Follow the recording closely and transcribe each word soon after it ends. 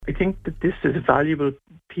I think that this is a valuable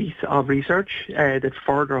piece of research that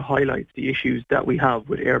further highlights the issues that we have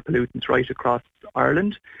with air pollutants right across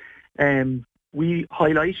Ireland. We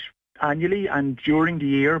highlight annually and during the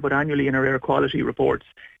year, but annually in our air quality reports,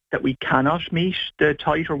 that we cannot meet the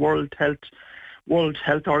tighter World Health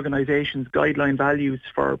Organization's guideline values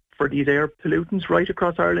for these air pollutants right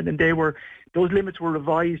across Ireland, and those limits were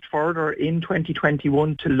revised further in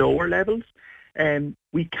 2021 to lower levels.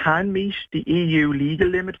 We can meet the EU legal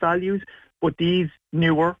limit values, but these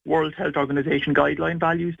newer World Health Organization guideline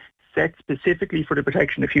values set specifically for the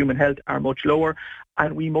protection of human health are much lower,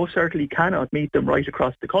 and we most certainly cannot meet them right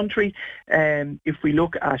across the country. If we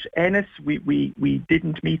look at Ennis, we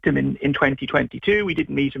didn't meet them in 2022, we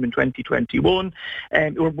didn't meet them in 2021.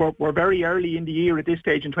 We're very early in the year at this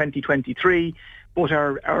stage in 2023, but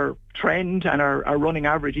our trend and our running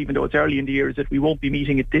average, even though it's early in the year, is that we won't be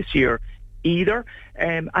meeting it this year either.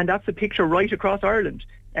 And that's a picture right across Ireland.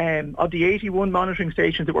 Of the 81 monitoring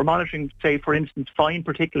stations that were monitoring, say, for instance, fine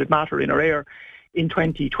particulate matter in our air in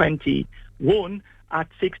 2021, at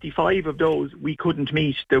 65 of those, we couldn't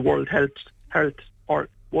meet the World Health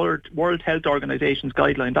Organization's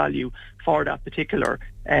guideline value for that particular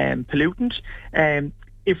pollutant.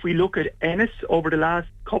 If we look at Ennis over the last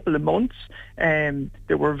couple of months,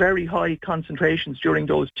 there were very high concentrations during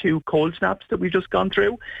those two cold snaps that we've just gone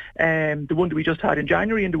through. The one that we just had in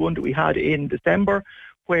January and the one that we had in December,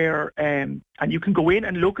 where, and you can go in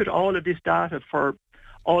and look at all of this data for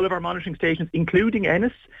all of our monitoring stations, including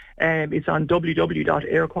Ennis. It's on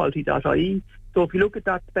www.airquality.ie. So if you look at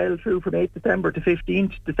that spell through from 8th December to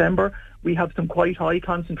 15th December, we have some quite high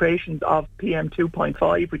concentrations of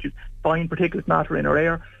PM2.5, which is fine particulate matter in our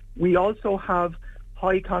air. We also have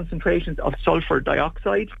high concentrations of sulphur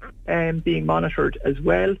dioxide being monitored as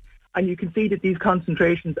well. And you can see that these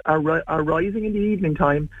concentrations are rising in the evening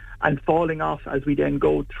time and falling off as we then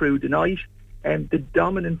go through the night. The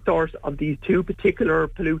dominant source of these two particular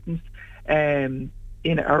pollutants in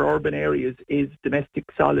our urban areas is domestic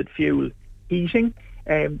solid fuel heating.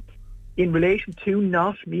 In relation to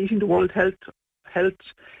not meeting the World Health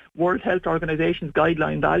Organization's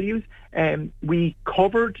guideline values, we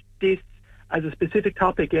covered this as a specific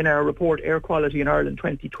topic in our report Air Quality in Ireland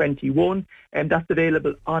 2021, and that's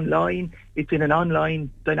available online. It's in an online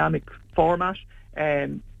dynamic format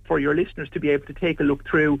for your listeners to be able to take a look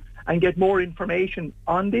through and get more information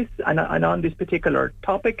on this and on this particular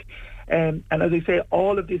topic. And as I say,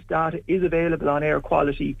 all of this data is available on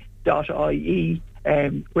airquality.ie,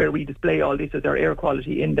 where we display all this as our air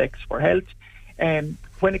quality index for health.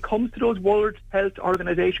 When it comes to those World Health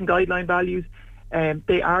Organization guideline values,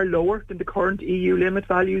 they are lower than the current EU limit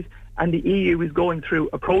values, and the EU is going through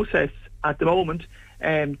a process at the moment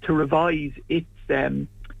to revise its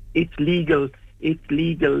legal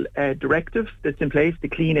directive that's in place, the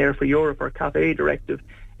Clean Air for Europe, or CAFE directive,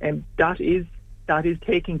 and that is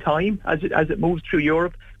taking time as it moves through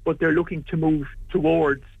Europe, but they're looking to move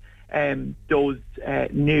towards those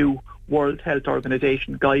new World Health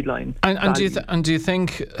Organization guidelines. And do you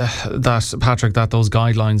think that, Patrick, that those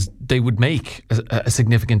guidelines, they would make a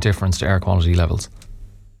significant difference to air quality levels?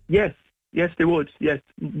 Yes, they would. Yes,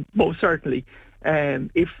 most certainly.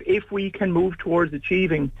 If we can move towards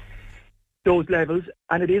achieving those levels,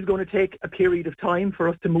 and it is going to take a period of time for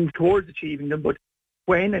us to move towards achieving them, but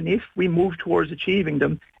when and if we move towards achieving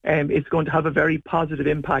them, it's going to have a very positive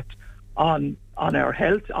impact on our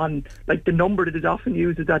health, on like the number that is often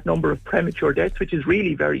used as that number of premature deaths, which is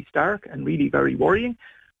really very stark and really very worrying.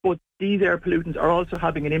 But these air pollutants are also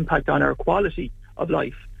having an impact on our quality of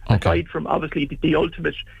life. Okay. Aside from obviously the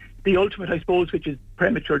ultimate, I suppose, which is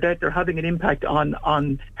premature death, they're having an impact on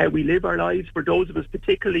how we live our lives. For those of us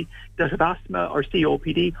particularly that have asthma or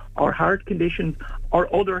COPD or heart conditions or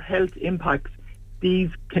other health impacts, these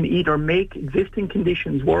can either make existing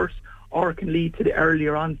conditions worse or can lead to the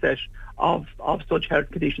earlier onset of such health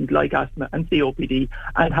conditions like asthma and COPD,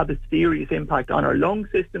 and have a serious impact on our lung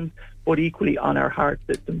systems, but equally on our heart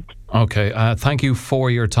system. Okay, thank you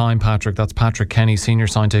for your time, Patrick. That's Patrick Kenny, Senior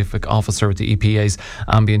Scientific Officer with the EPA's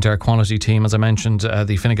Ambient Air Quality Team. As I mentioned,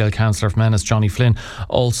 the Fine Gael Councillor from Ennis, Johnny Flynn,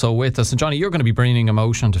 also with us. And Johnny, you're going to be bringing a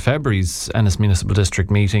motion to February's Ennis Municipal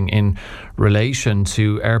District meeting in relation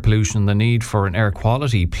to air pollution, the need for an air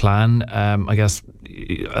quality plan. I guess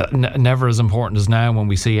never as important as now when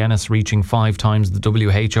we see Ennis reaching 5 times the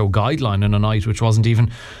WHO guideline in a night which wasn't even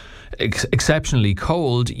exceptionally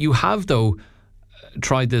cold. You have, though,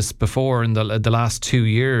 tried this before in the last 2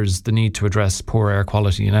 years, the need to address poor air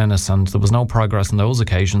quality in Ennis, and there was no progress on those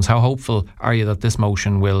occasions. How hopeful are you that this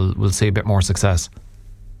motion will see a bit more success?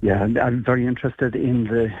 Yeah, and I'm very interested in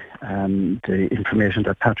the information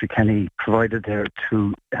that Patrick Kenny provided there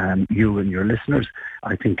to you and your listeners.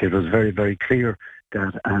 I think it was very, very clear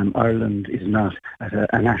that Ireland is not, at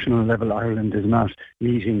a national level, Ireland is not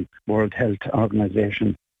meeting World Health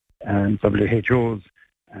Organization and WHO's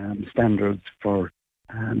standards for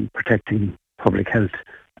protecting public health.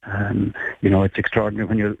 It's extraordinary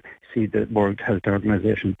when you see the World Health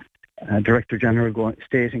Organization Director General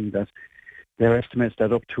stating that there are estimates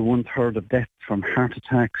that up to 1/3 of deaths from heart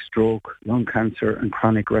attack, stroke, lung cancer and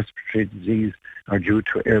chronic respiratory disease are due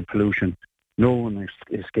to air pollution. No one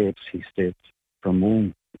escapes, he states, from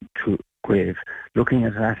womb to grave. Looking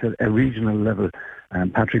at that at a regional level,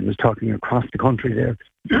 Patrick was talking across the country there,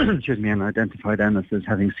 and identified Ennis as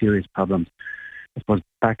having serious problems. I suppose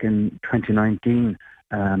back in 2019,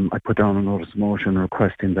 I put down a notice of motion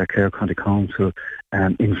requesting that Clare County Council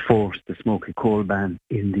enforce the smoky coal ban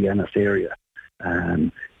in the Ennis area.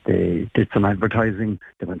 They did some advertising.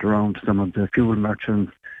 They went around to some of the fuel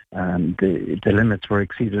merchants. The limits were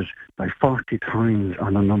exceeded by 40 times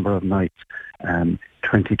on a number of nights.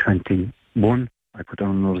 2021, I put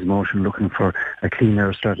down a notice of motion looking for a clean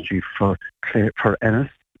air strategy for Ennis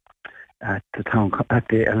at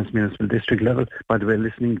the Ennis Municipal District level. By the way,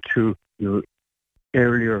 listening to your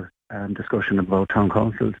earlier discussion about town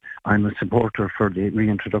councils, I'm a supporter for the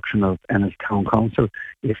reintroduction of Ennis Town Council.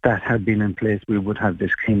 If that had been in place, we would have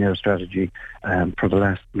this clean air strategy for the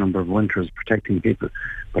last number of winters protecting people.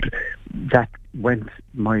 But that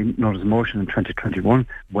my notice of motion in 2021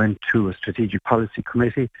 went to a strategic policy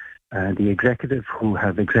committee. The executive, who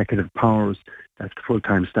have executive powers, that's the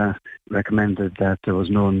full-time staff, recommended that there was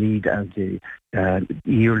no need as the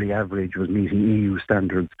yearly average was meeting EU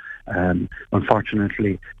standards.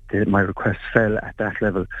 Unfortunately, my request fell at that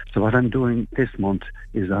level. So what I'm doing this month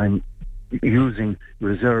is I'm using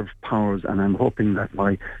reserve powers, and I'm hoping that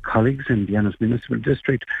my colleagues in the Ennis Municipal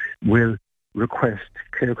District will request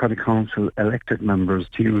Clare County Council elected members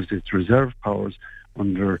to use its reserve powers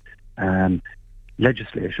under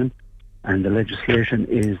legislation, and the legislation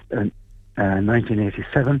is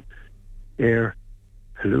 1987 Air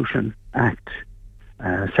Pollution Act.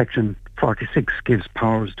 Section 46 gives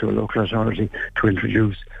powers to a local authority to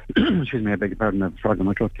introduce, excuse me, I beg your pardon, I've frog in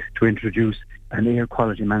my throat, to introduce an air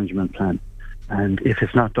quality management plan. And if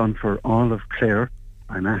it's not done for all of Clare,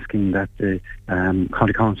 I'm asking that the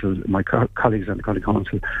County Council, my colleagues on the County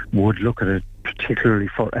Council, would look at it particularly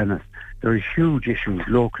for Ennis. There are huge issues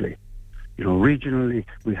locally. Regionally,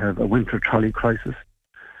 we have a winter trolley crisis.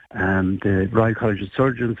 The Royal College of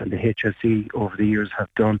Surgeons and the HSE over the years have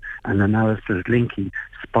done an analysis linking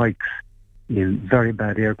spikes in very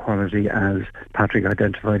bad air quality, as Patrick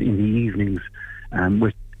identified, in the evenings,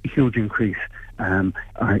 with huge increase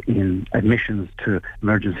in admissions to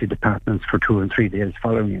emergency departments for 2 and 3 days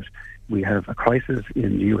following it. We have a crisis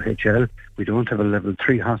in the UHL. We don't have a level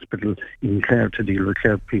 3 hospital in Clare to deal with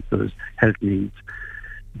Clare people's health needs.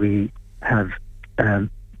 We have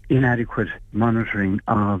inadequate monitoring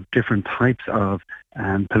of different types of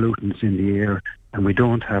pollutants in the air, and we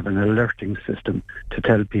don't have an alerting system to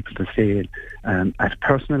tell people to stay in. At a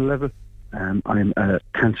personal level, I'm a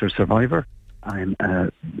cancer survivor. I'm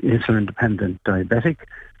an insulin-dependent diabetic,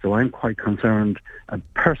 so I'm quite concerned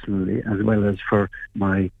personally, as well as for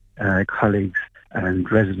my colleagues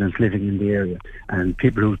and residents living in the area. And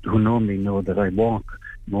people who know me know that I walk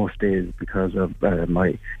most days because of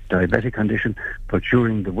my diabetic condition, but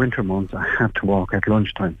during the winter months I have to walk at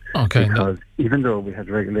lunchtime. Okay. Because even though we had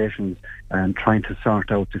regulations and trying to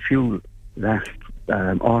sort out the fuel last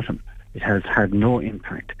autumn, it has had no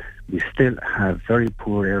impact. We still have very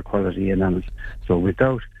poor air quality in Ennis. So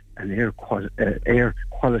without an air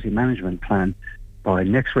quality management plan, by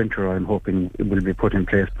next winter, I'm hoping it will be put in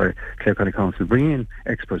place by Clare County Council. Bring in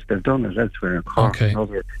experts. They've done it elsewhere in Cork and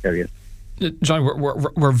other areas. John,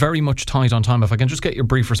 we're very much tight on time. If I can just get your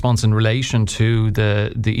brief response in relation to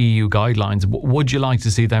the EU guidelines, would you like to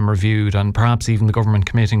see them reviewed, and perhaps even the government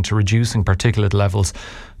committing to reducing particulate levels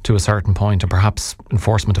to a certain point, and perhaps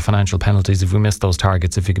enforcement of financial penalties if we miss those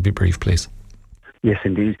targets? If you could be brief, please. Yes,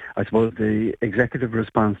 indeed. I suppose the executive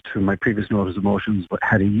response to my previous notice of motions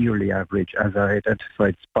had a yearly average, as I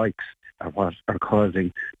identified spikes are what are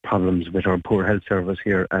causing problems with our poor health service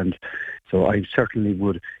here. And so I certainly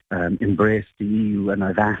would embrace the EU, and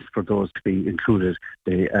I've asked for those to be included,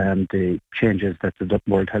 the changes that the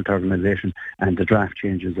World Health Organization and the draft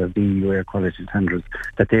changes of the EU air quality standards,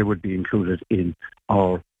 that they would be included in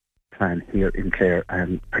our plan here in Clare,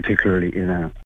 and particularly in